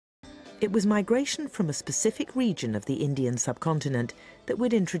It was migration from a specific region of the Indian subcontinent that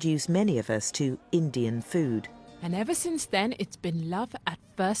would introduce many of us to Indian food. And ever since then, it's been love at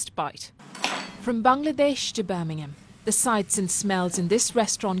first bite. From Bangladesh to Birmingham, the sights and smells in this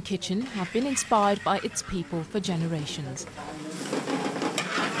restaurant kitchen have been inspired by its people for generations.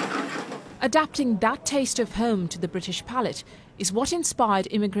 Adapting that taste of home to the British palate is what inspired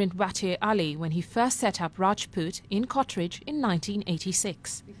immigrant Wati Ali when he first set up Rajput in Cottridge in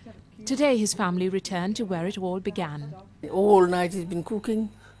 1986. Today his family returned to where it all began. All night he's been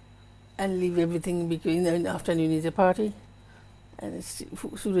cooking and leave everything because in the afternoon is a party and it's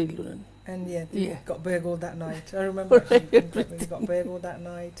surreal. And yeah, got burgled that night. I remember actually when he got burgled that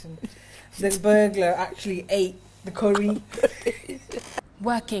night and the burglar actually ate the curry.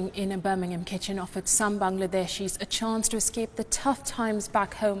 Working in a Birmingham kitchen offered some Bangladeshis a chance to escape the tough times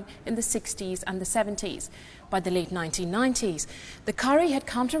back home in the 60s and the 70s. By the late 1990s, the curry had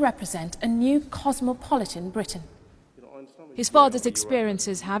come to represent a new cosmopolitan Britain. His father's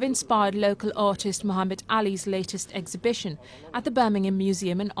experiences have inspired local artist Muhammad Ali's latest exhibition at the Birmingham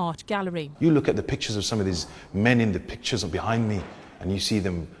Museum and Art Gallery. You look at the pictures of some of these men in the pictures behind me and you see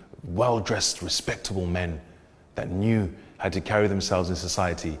them well-dressed, respectable men that knew how to carry themselves in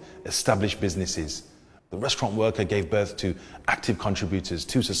society, establish businesses. The restaurant worker gave birth to active contributors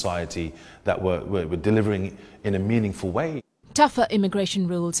to society that were delivering in a meaningful way. Tougher immigration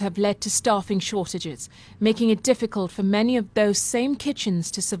rules have led to staffing shortages, making it difficult for many of those same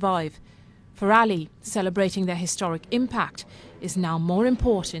kitchens to survive. For Ali, celebrating their historic impact is now more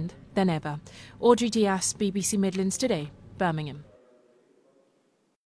important than ever. Audrey Diaz, BBC Midlands Today, Birmingham.